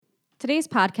Today's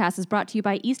podcast is brought to you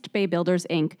by East Bay Builders,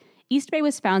 Inc. East Bay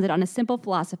was founded on a simple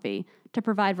philosophy to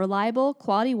provide reliable,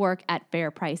 quality work at fair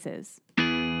prices.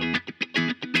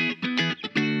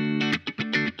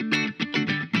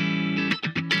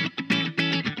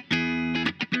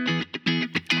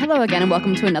 Hello again, and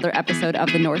welcome to another episode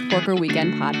of the North Forker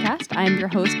Weekend Podcast. I am your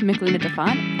host, Michelina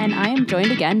DeFont, and I am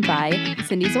joined again by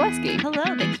Cindy Zaleski. Hello,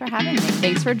 thanks for having me.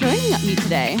 Thanks for joining me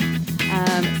today.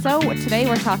 So today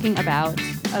we're talking about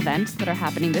events that are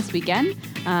happening this weekend.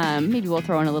 Maybe we'll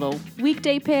throw in a little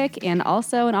weekday pick and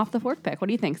also an off the fork pick. What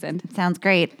do you think, Cindy? Sounds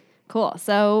great. Cool.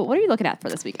 So what are you looking at for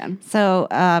this weekend? So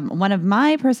one of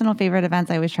my personal favorite events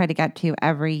I always try to get to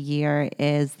every year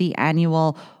is the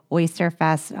annual Oyster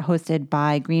Fest hosted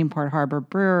by Greenport Harbor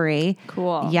Brewery.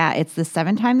 Cool. Yeah, it's the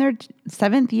seventh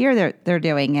year they're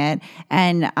doing it,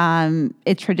 and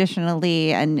it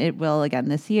traditionally, and it will again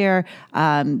this year.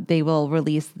 They will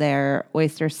release their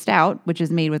oyster stout, which is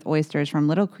made with oysters from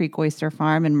Little Creek Oyster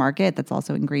Farm and Market. That's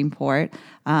also in Greenport,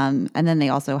 and then they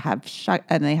also have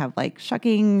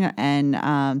shucking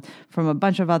and from a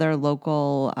bunch of other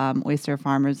local oyster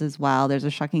farmers as well. There's a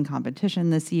shucking competition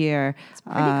this year. It's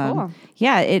pretty cool.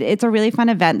 Yeah, it's a really fun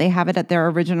event. They have it at their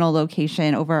original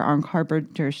location over on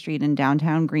Carpenter Street in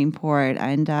downtown Greenport.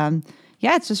 And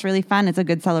it's just really fun. It's a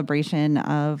good celebration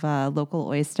of local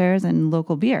oysters and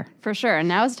local beer. For sure. And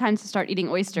now is the time to start eating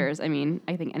oysters. I mean,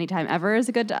 I think any time ever is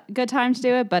a good time to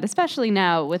do it, but especially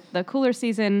now with the cooler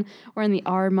season, we're in the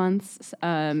R months.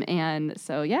 And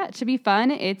so, yeah, it should be fun.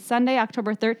 It's Sunday,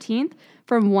 October 13th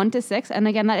from 1 to 6. And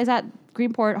again, that is at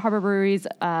Greenport Harbor Brewery's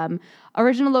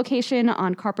original location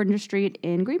on Carpenter Street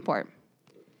in Greenport.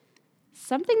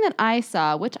 Something that I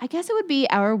saw, which I guess it would be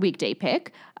our weekday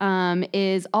pick,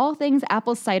 is All Things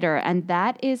Apple Cider, and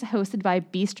that is hosted by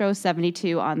Bistro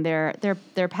 72 on their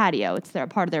patio. It's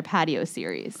part of their patio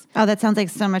series. Oh, that sounds like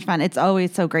so much fun. It's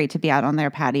always so great to be out on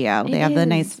their patio. They have the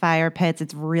nice fire pits.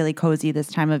 It's really cozy this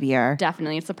time of year.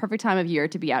 Definitely. It's the perfect time of year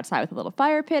to be outside with a little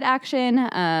fire pit action.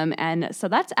 And so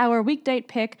that's our weekday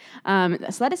pick. So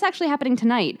that is actually happening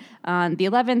tonight on the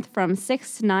 11th from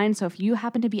 6 to 9. So if you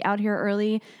happen to be out here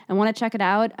early and want to check it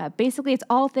out, basically it's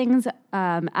all things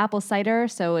apple cider.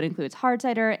 So it includes hard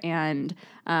cider and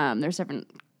there's different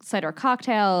cider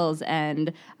cocktails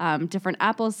and different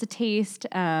apples to taste.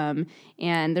 And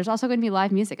there's also going to be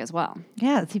live music as well.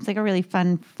 Yeah, it seems like a really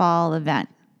fun fall event.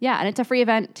 Yeah, and it's a free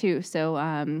event too. So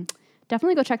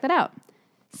definitely go check that out.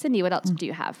 Cindy, what else do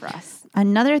you have for us?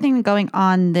 Another thing going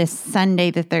on this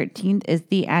Sunday, the 13th, is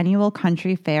the annual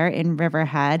country fair in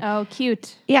Riverhead. Oh,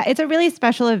 cute. Yeah, it's a really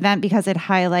special event because it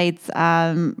highlights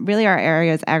really our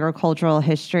area's agricultural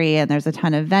history, and there's a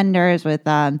ton of vendors with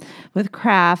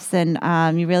crafts,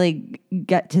 and you really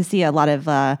get to see a lot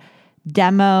of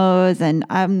demos and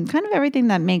kind of everything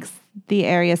that makes the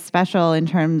area special in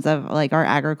terms of like our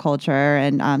agriculture.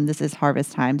 And this is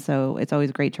harvest time, so it's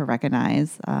always great to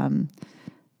recognize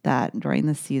that during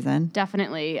this season.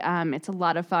 Definitely. It's a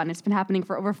lot of fun. It's been happening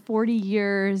for over 40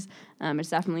 years. It's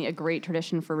definitely a great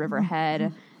tradition for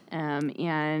Riverhead.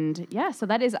 So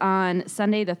that is on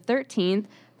Sunday the 13th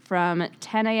from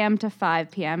 10 a.m. to 5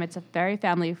 p.m. It's a very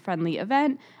family-friendly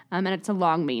event, and it's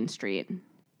along Main Street.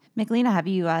 Michelina, have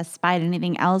you spied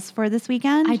anything else for this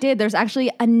weekend? I did. There's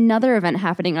actually another event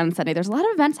happening on Sunday. There's a lot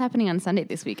of events happening on Sunday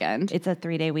this weekend. It's a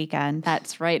 3-day weekend.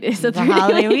 That's right. It's a 3-day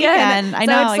holiday weekend. I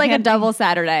know. So it's like a double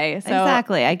Saturday. So.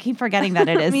 Exactly. I keep forgetting that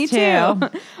it is Me too.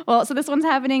 Well, so this one's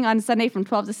happening on Sunday from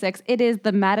 12 to 6. It is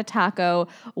the Mattataco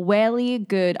Whaley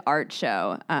Good Art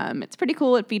Show. It's pretty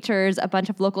cool. It features a bunch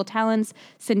of local talents: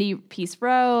 Cindy Peace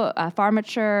Rowe,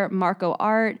 Farmature, Marco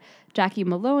Art, Jackie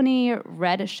Maloney,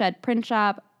 Red Shed Print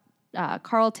Shop,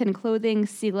 Carlton Clothing,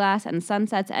 Sea Glass, and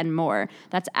Sunsets, and more.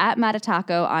 That's at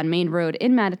Mattataco on Main Road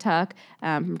in Mattatuck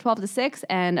from 12 to 6.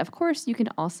 And, of course, you can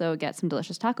also get some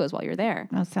delicious tacos while you're there.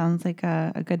 That sounds like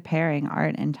a good pairing,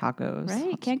 art and tacos.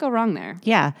 Right? Can't go wrong there.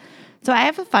 Yeah. So I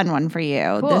have a fun one for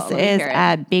you. Cool. This is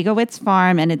at Bagowitz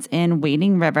Farm, and it's in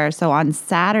Wading River. So on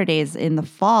Saturdays in the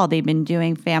fall, they've been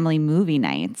doing family movie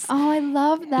nights. Oh, I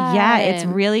love that. Yeah, it's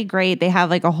really great. They have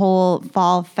like a whole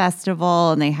fall festival,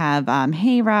 and they have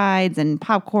hay rides and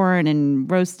popcorn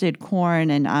and roasted corn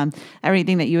and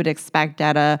everything that you would expect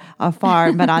at a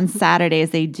farm. But on Saturdays,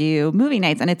 they do movie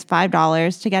nights, and it's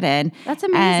 $5 to get in. That's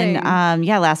amazing. And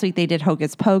last week they did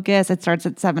Hocus Pocus. It starts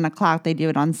at 7 o'clock. They do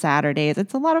it on Saturdays.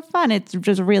 It's a lot of fun. It's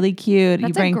just really cute.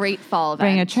 That's a great fall event.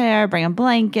 Bring a chair, bring a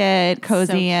blanket,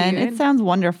 cozy in. It sounds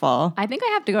wonderful. I think I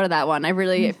have to go to that one. I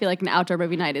really feel like an outdoor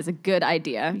movie night is a good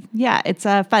idea. Yeah, it's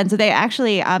fun. So they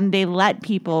actually they let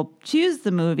people choose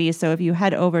the movie. So if you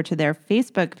head over to their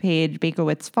Facebook page,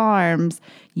 Bakowitz Farms,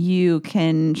 you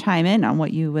can chime in on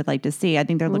what you would like to see. I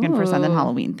think they're looking for something Ooh.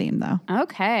 Halloween themed, though.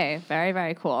 Okay, very,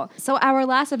 very cool. So our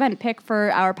last event pick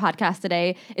for our podcast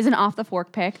today is an Off the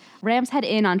Fork pick. Rams Head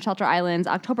Inn on Shelter Island's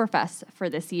Oktoberfest for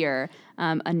this year.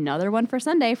 Another one for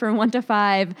Sunday from 1 to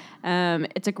 5.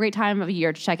 It's a great time of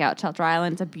year to check out Shelter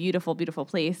Island. It's a beautiful, beautiful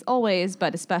place always,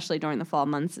 but especially during the fall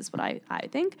months is what I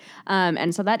think.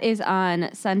 And so that is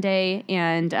on Sunday,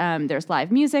 and there's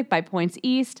live music by Points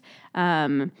East.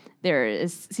 There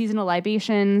is seasonal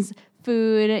libations,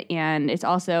 food, and it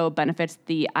also benefits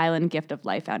the Island Gift of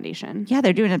Life Foundation. Yeah,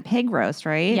 they're doing a pig roast,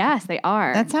 right? Yes, they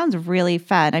are. That sounds really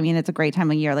fun. I mean, it's a great time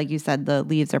of year. Like you said, the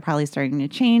leaves are probably starting to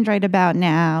change right about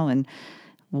now, and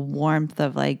warmth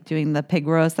of like doing the pig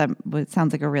roast.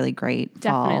 Sounds like a really great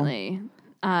fall. Definitely.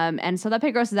 And so that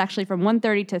pig roast is actually from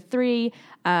 1:30 to 3,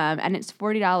 and it's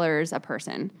 $40 a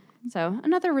person. So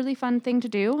another really fun thing to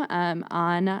do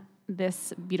on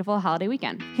this beautiful holiday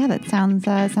weekend. Yeah, that sounds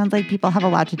like people have a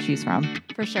lot to choose from.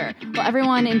 For sure. Well,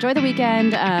 everyone, enjoy the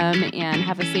weekend and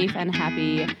have a safe and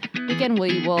happy weekend.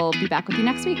 We will be back with you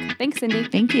next week. Thanks, Cindy.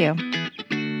 Thank you.